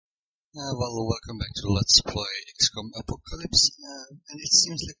Welcome back to Let's Play XCOM Apocalypse, and it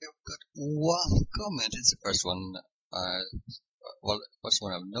seems like I've got one comment. It's the first one, first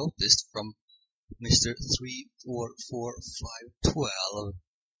one I've noticed from Mr. 344512,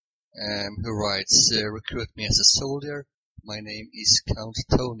 who writes, recruit me as a soldier. My name is Count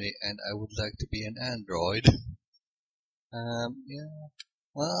Tony, and I would like to be an android. Yeah,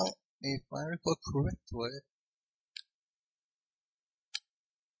 well, if I recall correctly,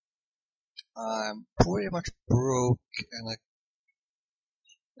 I'm pretty much broke, and I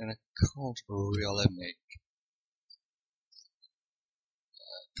can't really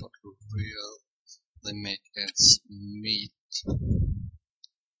make ends meet.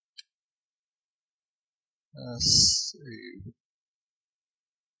 So,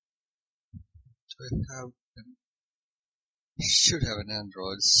 do I have should have an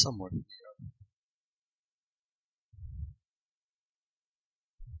Android somewhere here.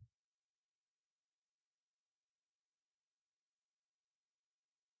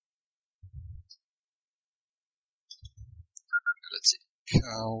 Let's see.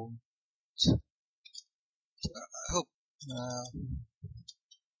 Count. I hope.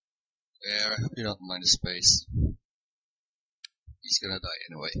 Yeah, I hope you don't mind the space. He's gonna die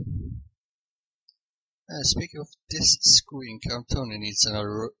anyway. Speaking of this screen, Count Tony needs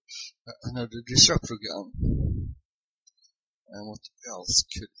another disruptor gun. And what else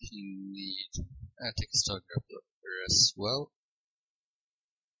could he need? Take a star grappler as well.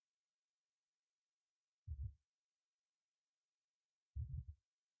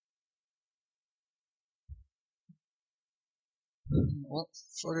 Well,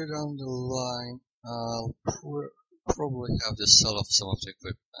 further down the line, I'll probably have to sell off some of the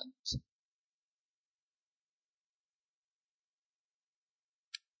equipment.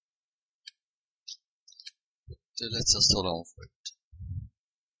 So let's just hold on for it.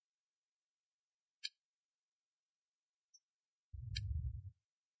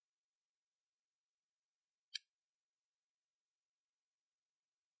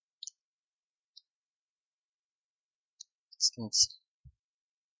 Let's see.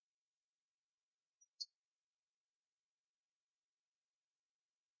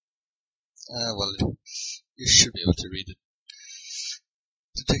 Well, you should be able to read it.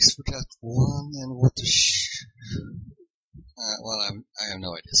 The text for that one and what the well, I have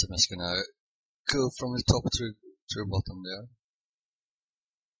no idea, so I'm just gonna go from the top to the bottom there.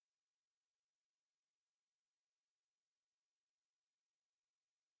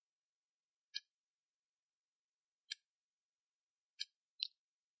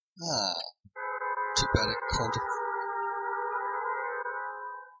 Too bad I can't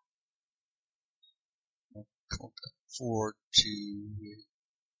afford to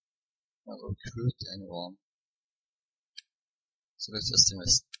recruit anyone. So let's just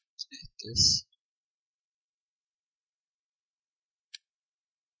investigate this.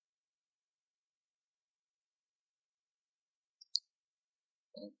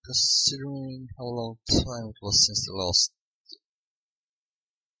 Considering how long time it was since the last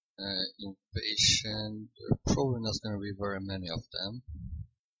invasion, there are probably not going to be very many of them.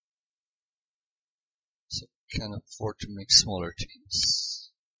 So I can afford to make smaller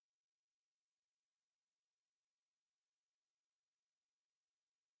teams.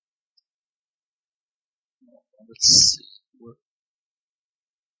 Let's see. We're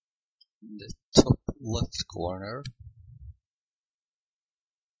in the top left corner.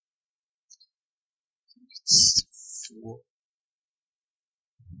 It's 4.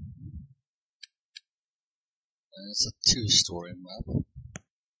 And it's a 2-story map.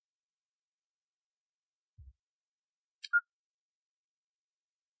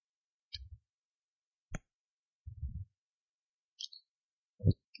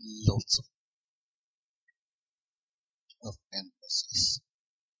 Lots of NPCs.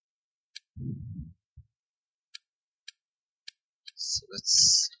 So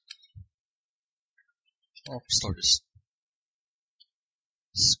let's start this.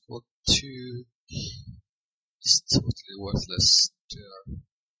 Squad 2 is totally worthless there.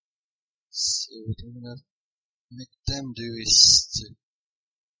 So what I'm gonna make them do is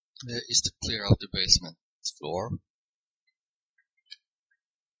to clear out the basement floor.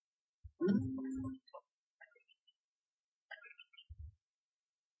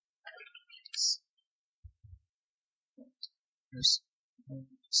 Here's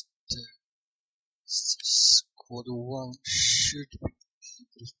Squad 1 should be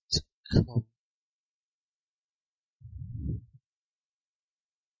able to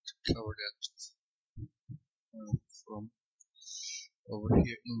cover that from over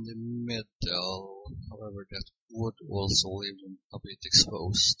here in the middle. However, that would also leave them a bit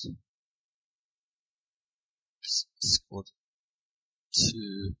exposed. squad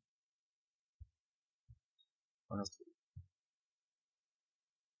 2.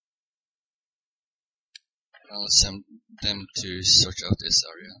 I'll send them to search out this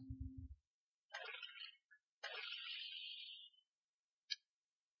area.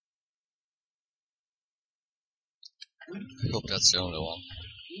 I hope that's the only one.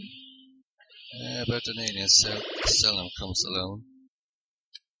 But an alien seldom comes alone.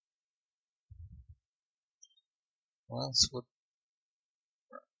 Well, so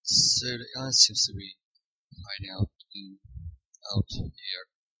the eye seems to be hiding out here.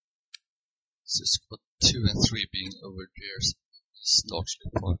 So squad 2 and 3 being over there is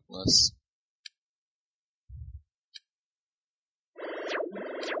largely pointless.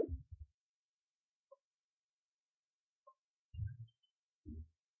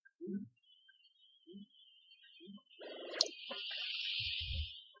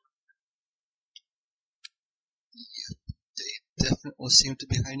 They definitely seem to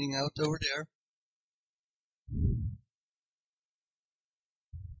be hiding out over there.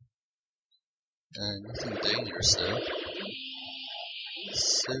 Nothing dangerous though.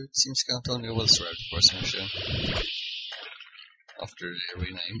 So it seems Count only will survive the first mission after the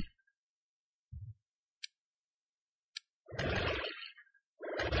rename.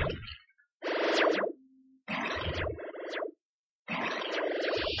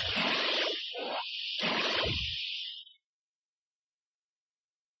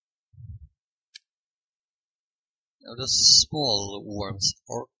 Now the small worms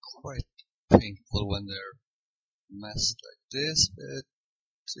are quite painful when they're masked like this, but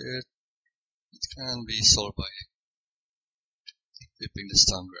it can be solved by equipping the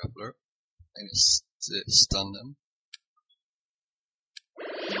stun grappler and stun them.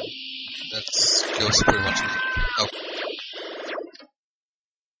 That goes pretty much. Oh.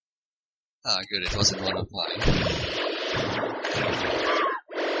 Ah, good, it wasn't one of mine.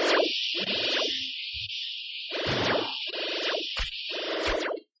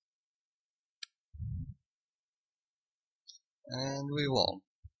 And we won.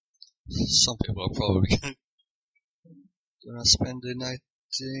 Some people are probably gonna spend the night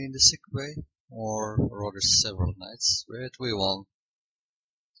in the sick bay, or rather several nights, but we won.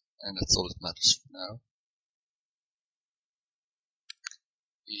 And that's all that matters for now.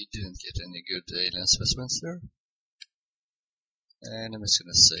 We didn't get any good alien specimens there. And I'm just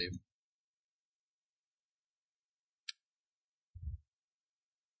gonna save.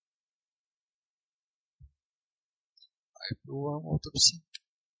 Hyperworm autopsy.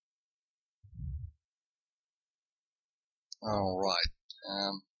 Alright.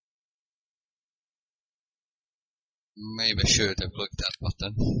 Maybe I should have clicked that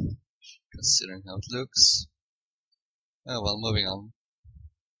button, considering how it looks. Oh well, moving on.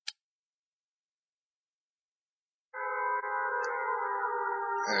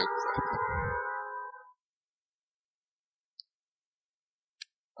 Oh crap.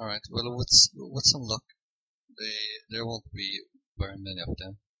 Alright, well with some luck, there won't be very many of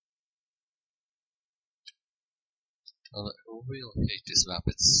them. I really hate this map.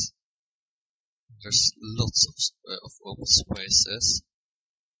 There's lots of open spaces.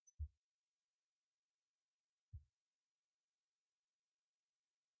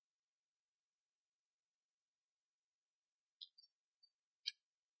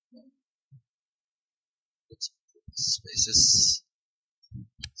 Spaces.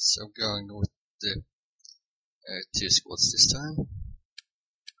 So going with the 2 squads this time.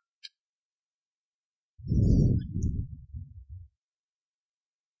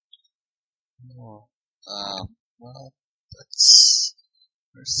 Oh, well,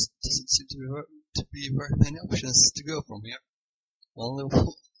 there doesn't seem to be very many options to go from here. Only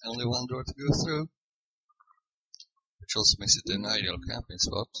one door to go through, which also makes it an ideal camping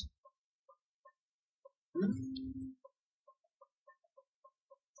spot.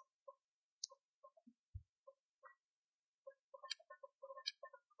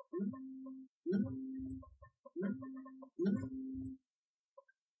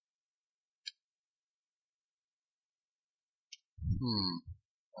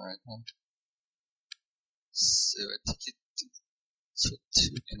 Alright then. So I think so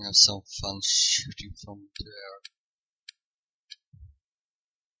two can have some fun shooting from there.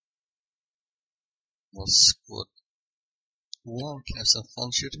 Well, squad 1 can have some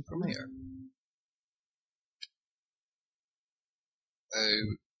fun shooting from here.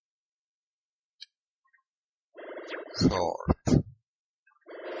 Oh, Carp.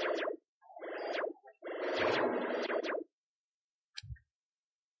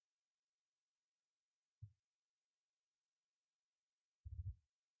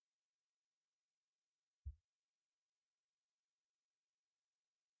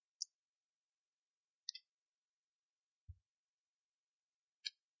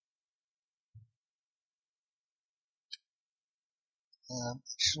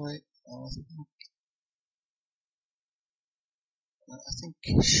 Actually, I think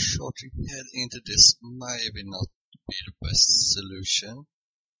shorting head into this maybe not be the best solution.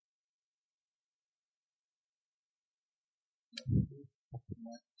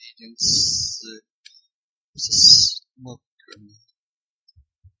 My agents, it's a smoke grenade.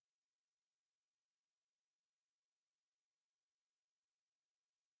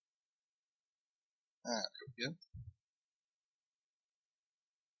 There we go.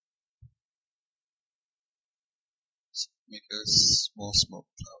 So make a small smoke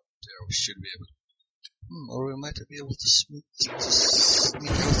cloud there. We should be able to. Or we might be able to sneak out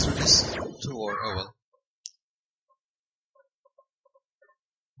through this door. Oh well.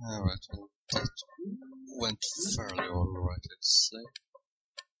 Alright, well, that went fairly alright, I'd say.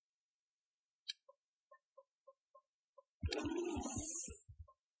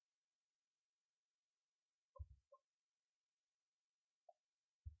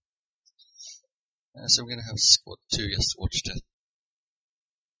 So we're gonna have squad 2 just watch that.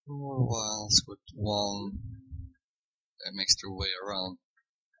 While squad 1 makes their way around.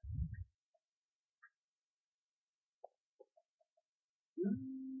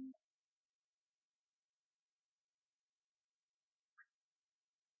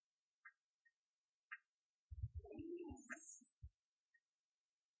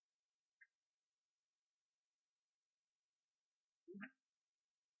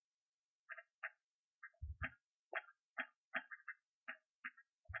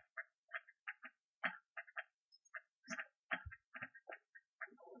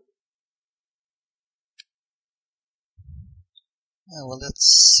 Well, that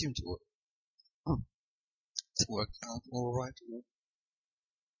seemed to work out alright.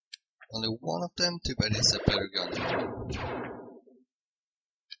 Only one of them, too bad it's a better gun.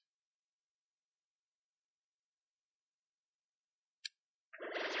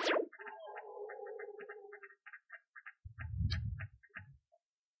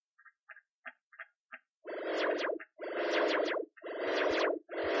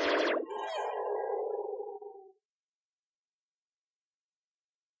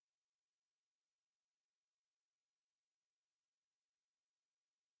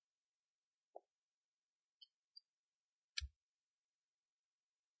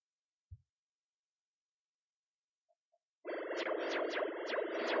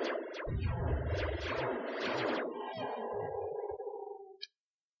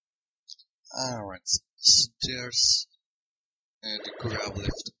 Alright, so there's the grab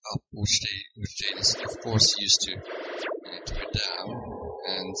lift up, which they of course used to go down,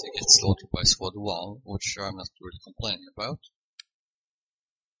 and it gets slaughtered by squad 1, which I'm not really complaining about.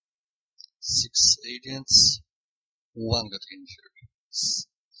 6 agents, 1 got injured,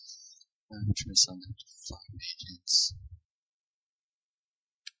 which means I'm down to 5 agents.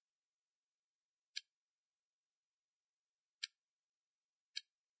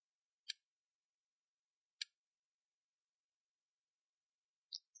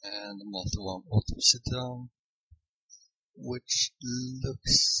 And the multi-one autopsy down, which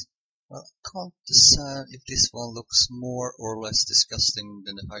looks, well, I can't decide if this one looks more or less disgusting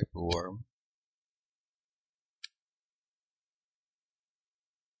than the hyperworm.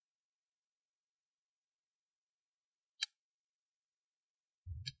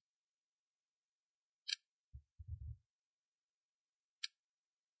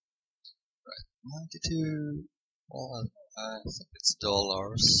 Right, 92, well, I think it's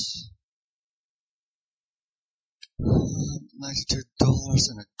dollars. $92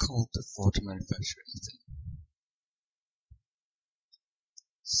 and a cold afford to manufacture anything.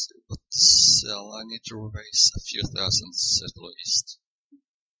 So what to sell? I need to raise a few thousands at least.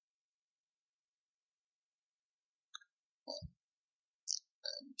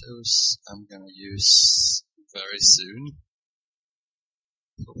 And those I'm gonna use very soon.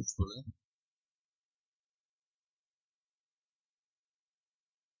 Hopefully.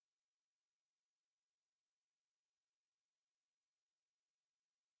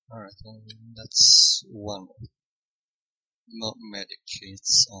 Alright, that's one medic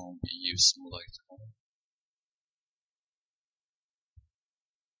kits I'll be using later.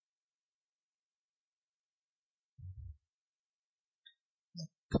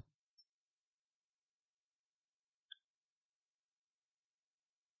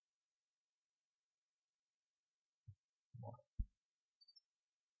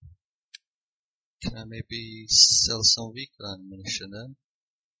 Can I maybe sell some vehicle ammunition then?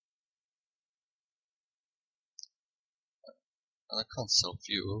 I can't sell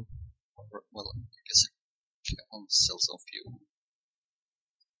fuel. Well, I guess I can sell some fuel.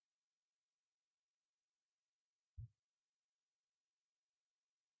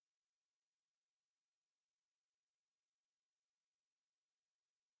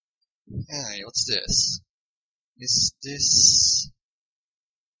 Hey, what's this? Is this...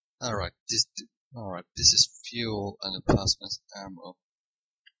 Alright, this is fuel and a plasma ammo.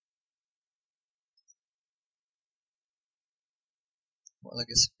 Well, I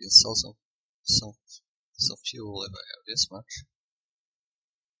guess it's also some fuel if I have this much.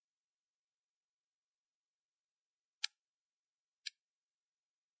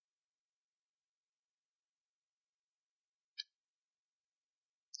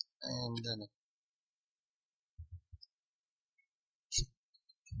 And then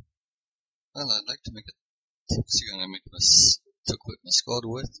well, I'd like to make a Toxigun and make to quit my squad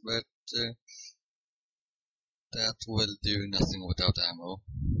with, but that will do nothing without ammo.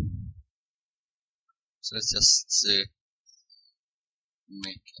 So let's just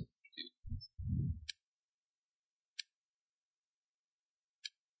make a few.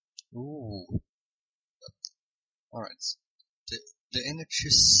 Ooh. Alright. The energy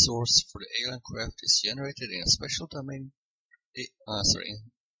source for the alien craft is generated in a special domain. Please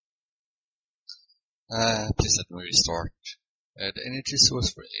let me restart. The energy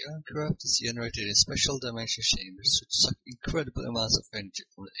source for alien craft is generated in special dimension chambers which suck incredible amounts of energy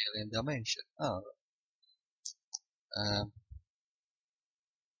from the alien dimension. Oh.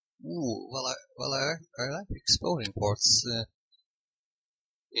 Well, I like exploding parts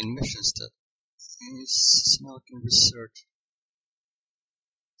in missions that is now I can research.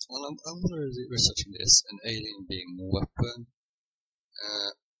 Well, I'm already researching this, an alien being a weapon,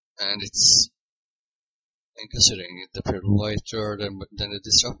 and considering it appeared lighter than the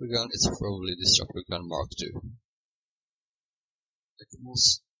Disruptor gun, it's probably Disruptor gun Mark II. Like the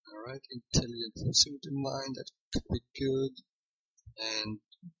most intelligent thing to mind that could be good and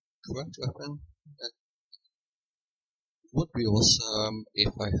correct weapon. That would be awesome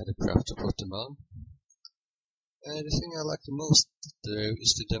if I had a craft to put them on. The thing I like the most though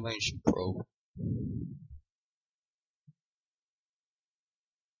is the Dimension Probe.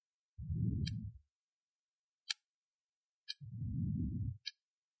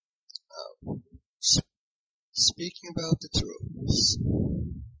 Speaking about the troops.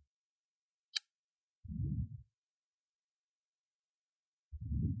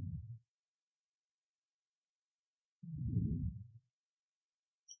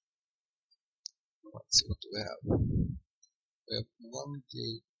 Let's see, what do we have? We have one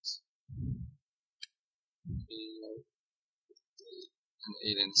gate, an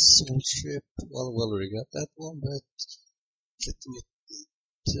alien assault ship. Well, we already got that one, but getting it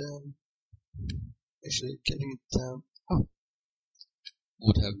down, actually getting it down,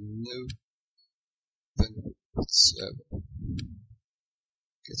 would have no benefit whatsoever.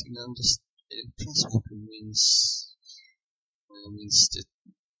 Getting down this alien transporter means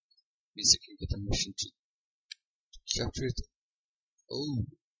I can get a mission to capture it. Oh.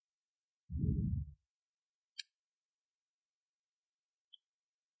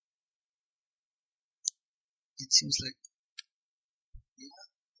 It seems like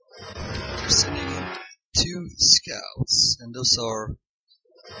they're sending in 2 scouts, and those are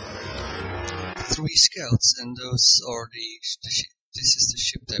 3 scouts, and those are this is the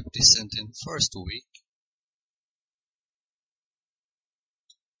ship that they sent in first week.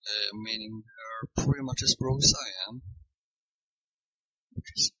 Meaning they're pretty much as broke as I am,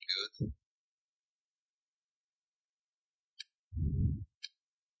 which is good.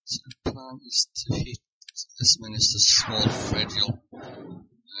 So the plan is to hit as many as the small fragile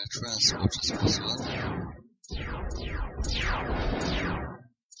transports as possible.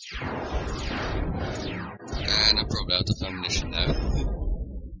 And I'm probably out of ammunition now.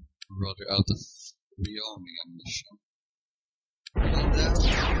 Rather out of rearming ammunition. And then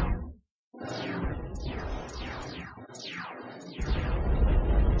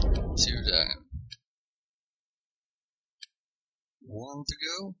 2 down. 1 to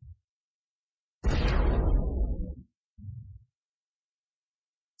go.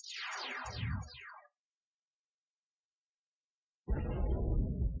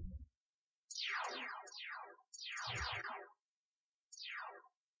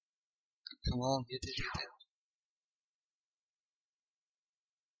 Come on, hit it.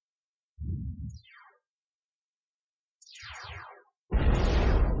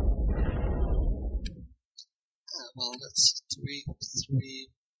 Well, that's 3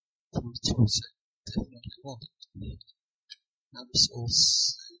 from the tools I definitely wanted. Now there's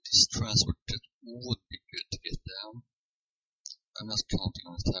also this transport that would be good to get down. I'm not counting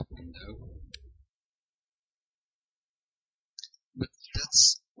on it happening though. But that's,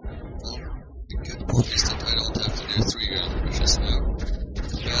 well, the good part is that I don't have to do 3 ground missions now.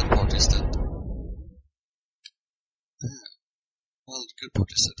 The bad part is that, well, the good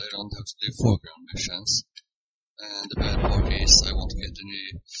part is that I don't have to do foreground missions. And the bad part is I won't get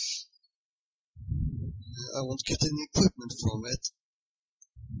any equipment from it.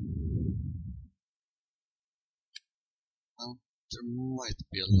 And there might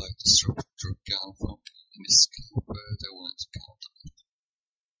be a light disruptor gun from in this game, but I won't count on it.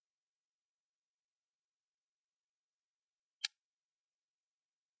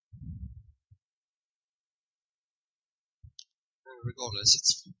 Regardless,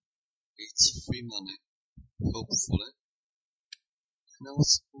 it's free money, hopefully. And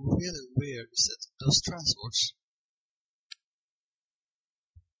what's really weird is that those transports,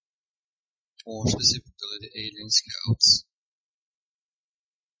 or specifically the alien scouts,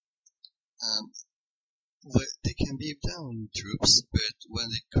 they can beam down troops, but when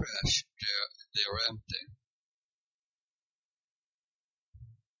they crash, they are empty.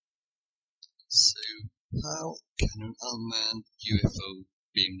 So, how can an unmanned UFO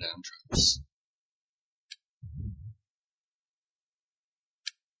beam down troops?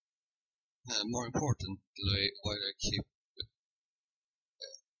 More importantly, why do I keep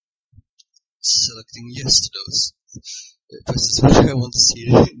selecting yes to those? This is what I want to see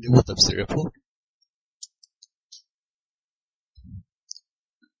in the autopsy report.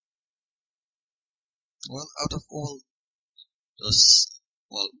 Well, out of all those,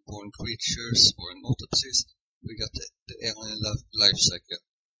 born creatures, born autopsies, we got the alien life cycle,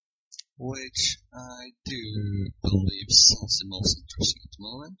 which I do believe sounds the most interesting at the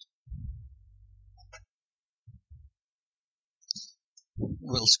moment.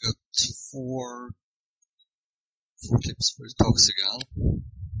 We also got four tips for the Toxigal.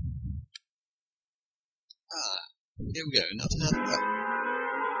 Here we go, nothing else.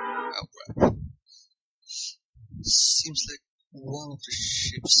 Oh crap. Seems like one of the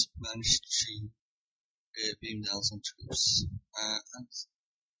ships managed to beam down some troops. And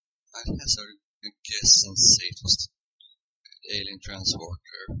I hazard a guess and say it was the alien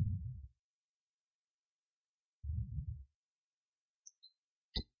transporter.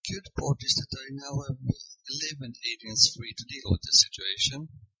 Good part is that I now have 11 aliens free to deal with the situation.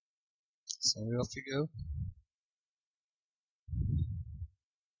 So off you go.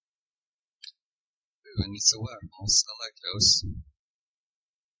 Ooh, and it's a warehouse. I like those.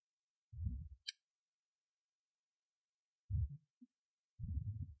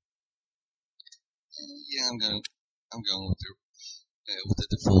 Yeah, I'm going with the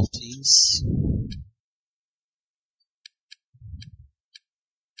default teams.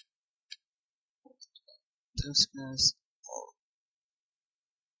 Those guys are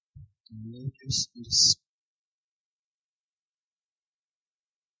no use in this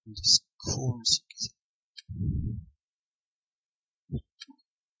corner.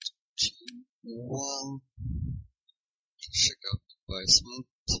 Team 1. Check out the basement.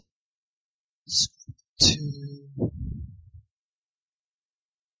 2.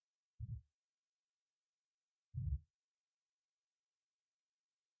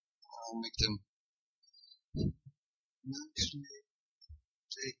 I'll make them. Actually,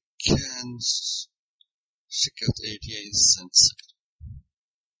 they can check out the ADA sense.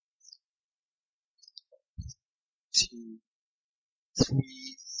 Team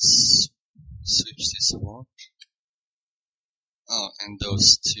 3 switch this one. Oh, and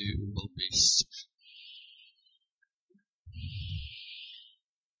those two will be.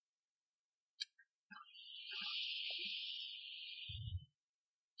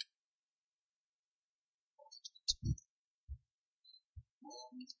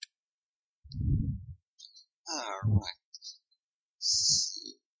 Alright.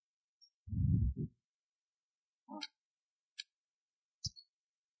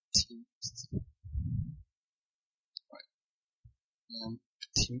 Team. Right.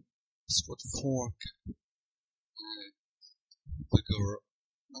 Team Squad 4. We go.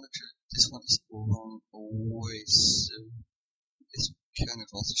 Actually, this one is wrong way, so this kind of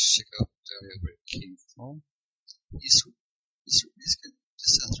also check out the area where it came from. This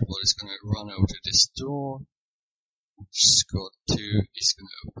sensor bot is gonna run over to this door. Squad 2 is gonna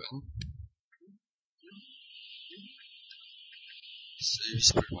open. So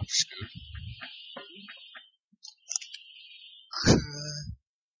he's pretty much screwed.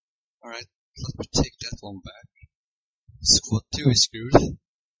 Alright, let me take that one back. Squad 2 is screwed.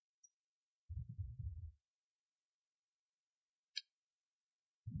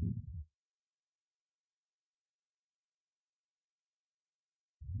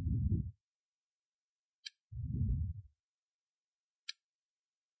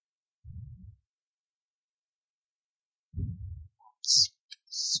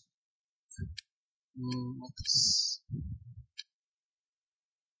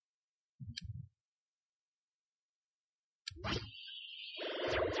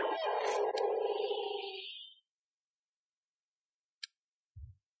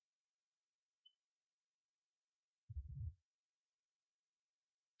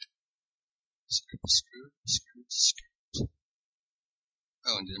 Screwed.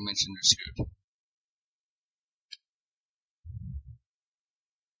 Oh, and did I mention they're screwed?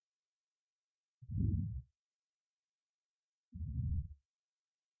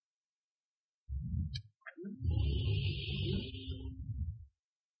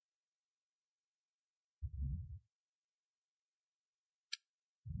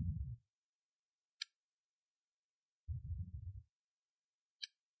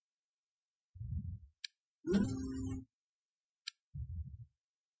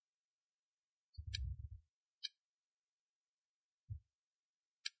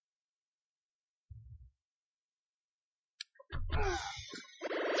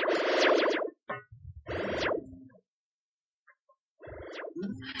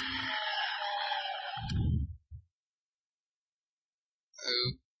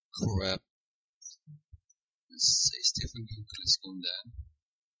 Oh crap. Let's say Stephen King is going down.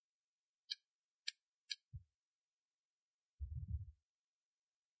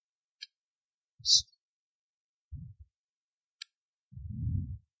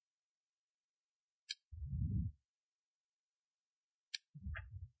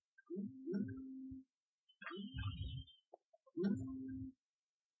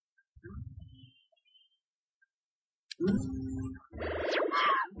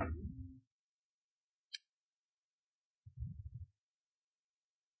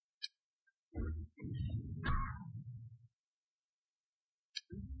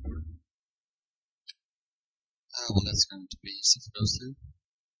 Well, that's going to be easy for those two.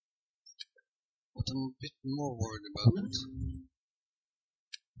 What I'm a bit more worried about.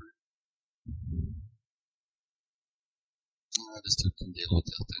 This two can deal with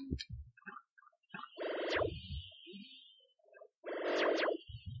that anyway.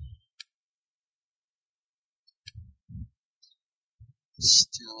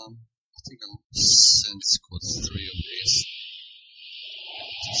 Still, I think I'll send squad 3 of these.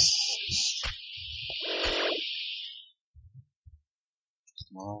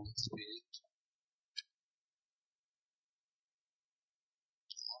 Come on, let's be it.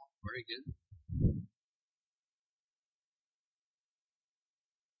 Very good.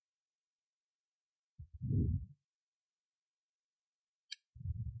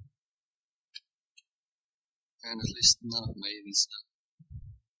 And at least none of my events done.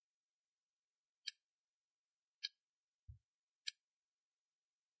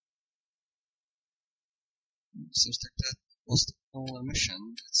 Seems like that was the whole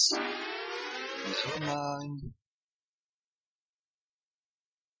mission. Never mind.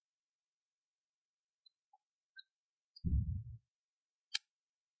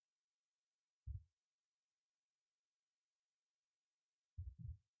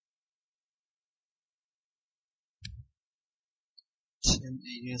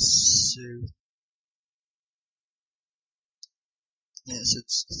 Yes, yes,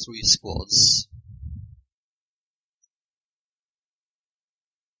 it's 3 squads.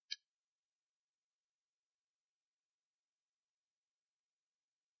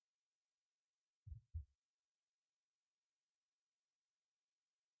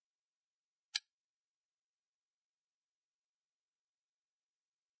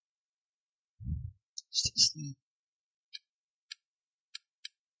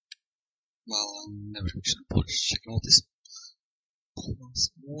 Well, I'm never actually bothered checking what this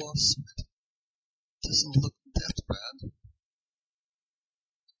was, but it doesn't look that bad.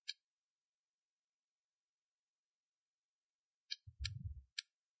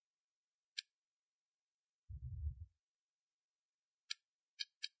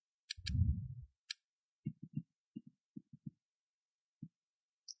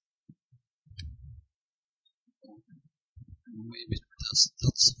 Maybe it does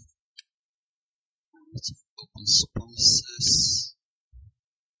lots of open spaces.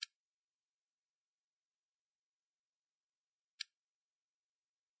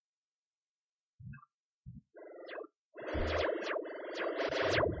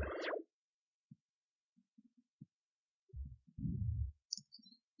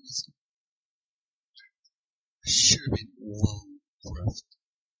 Should have been well crafted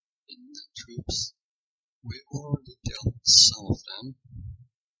in the troops. We already dealt with some of them.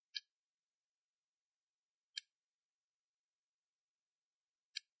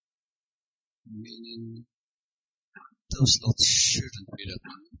 Meaning those lots shouldn't be that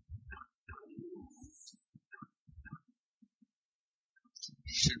many.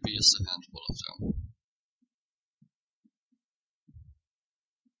 Should be just a handful of them.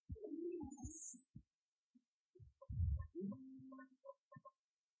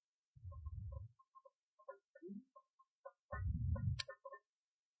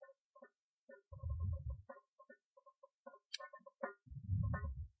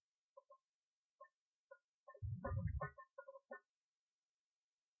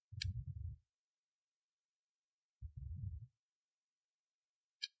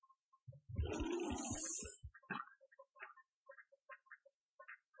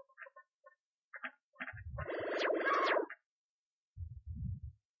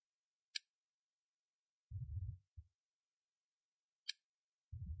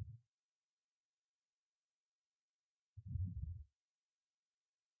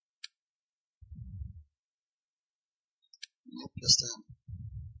 Yep, just then.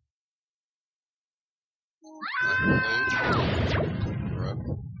 Right.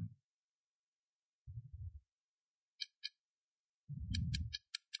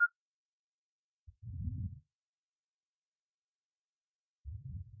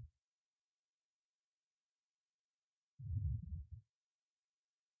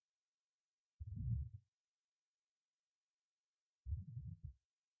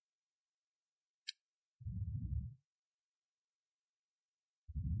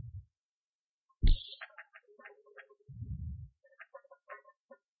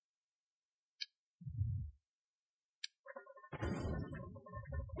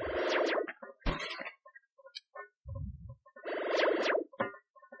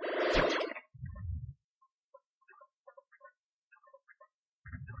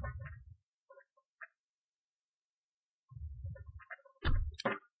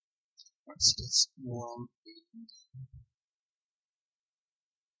 So that's one.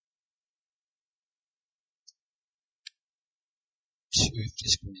 Two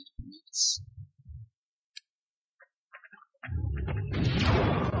discriminate minutes.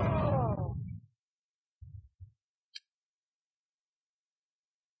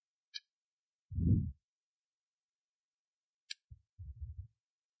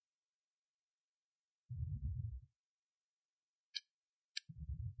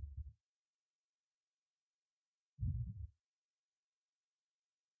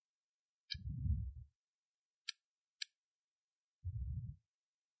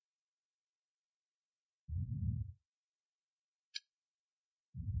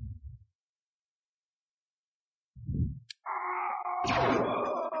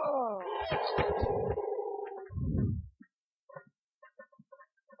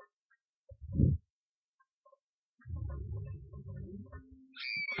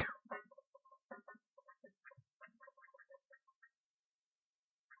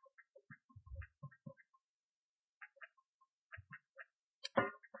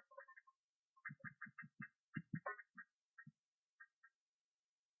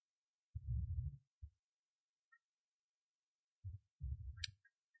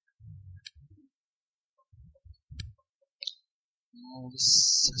 Now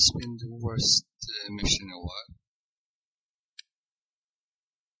this has been the worst mission in a while.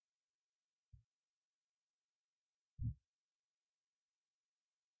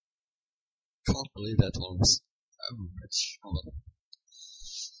 Can't believe that one was average.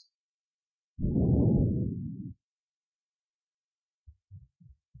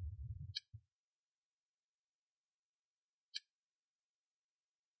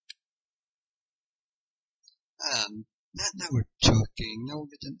 Now we're talking. Now we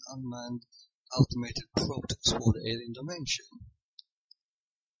get an unmanned automated probe to explore the alien dimension.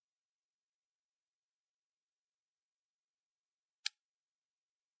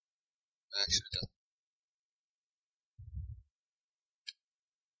 Actually, that.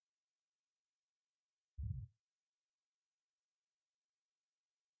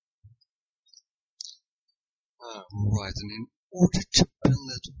 Right, and in order to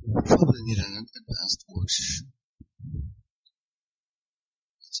build it, we'll probably need an advanced workshop.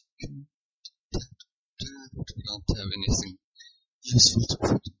 We don't have anything useful to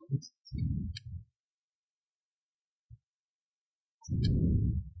put.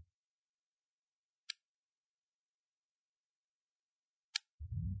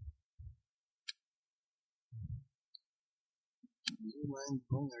 Never mind,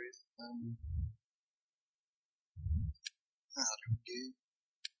 wrong area. There we go.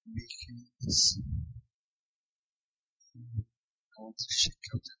 Beacons. I want to check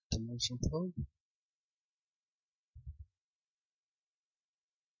out the dimension probe.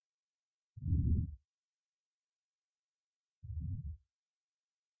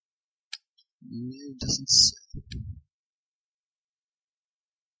 No, it doesn't say.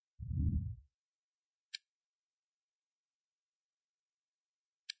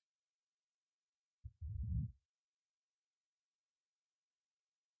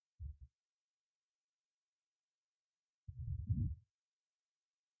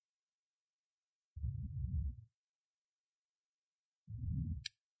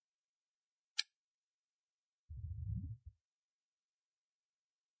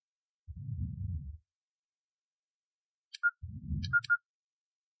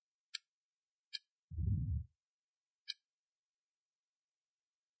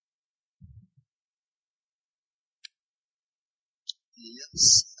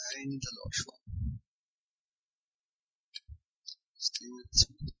 Yes, I need a large one. Still, it's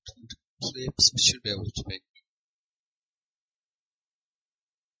 20 clips. We should be able to make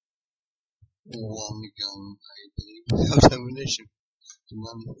one gun, I believe, without ammunition to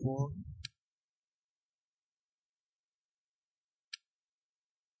man for.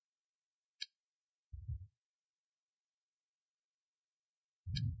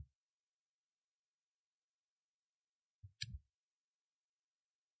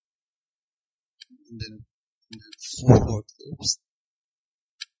 And then 4 clips.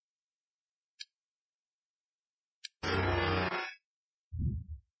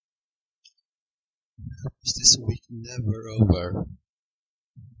 Is this week never over?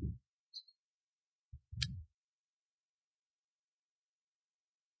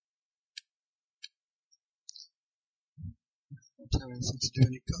 Don't have anything to do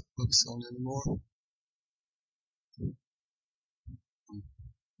any cookbooks on anymore.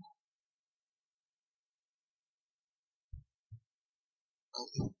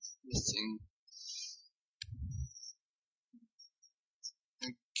 Anything. I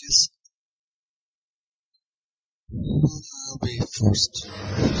guess I'll be forced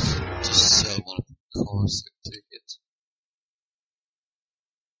to sell one of the cars I take it.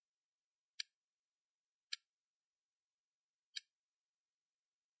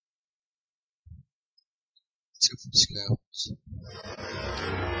 Two for scouts.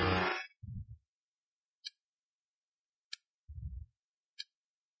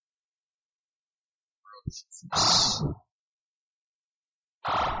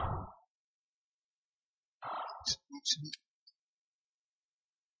 Actually,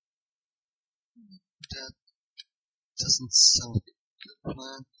 that doesn't sound like a good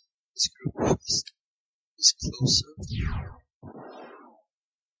plan. This group is closer.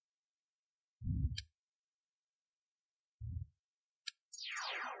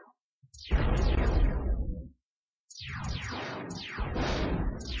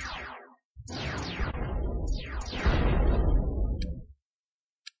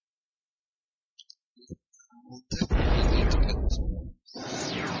 We'll definitely need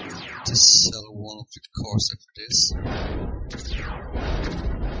to sell one of the cars after this.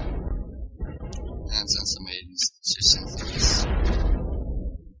 And send some agents to send things.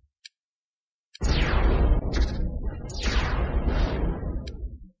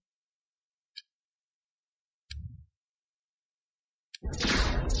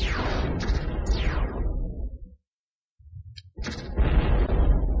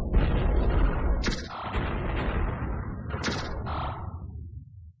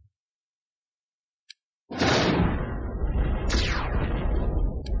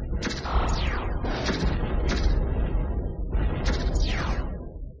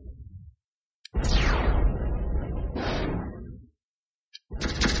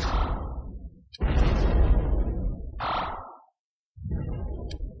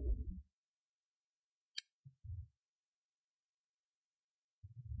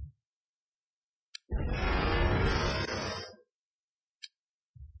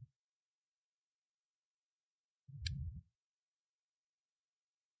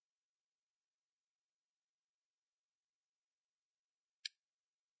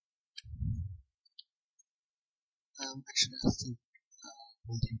 Actually, I think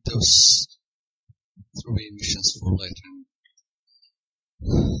we'll leave those 3 missions for later.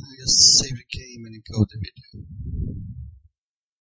 I just save the game and encode the video.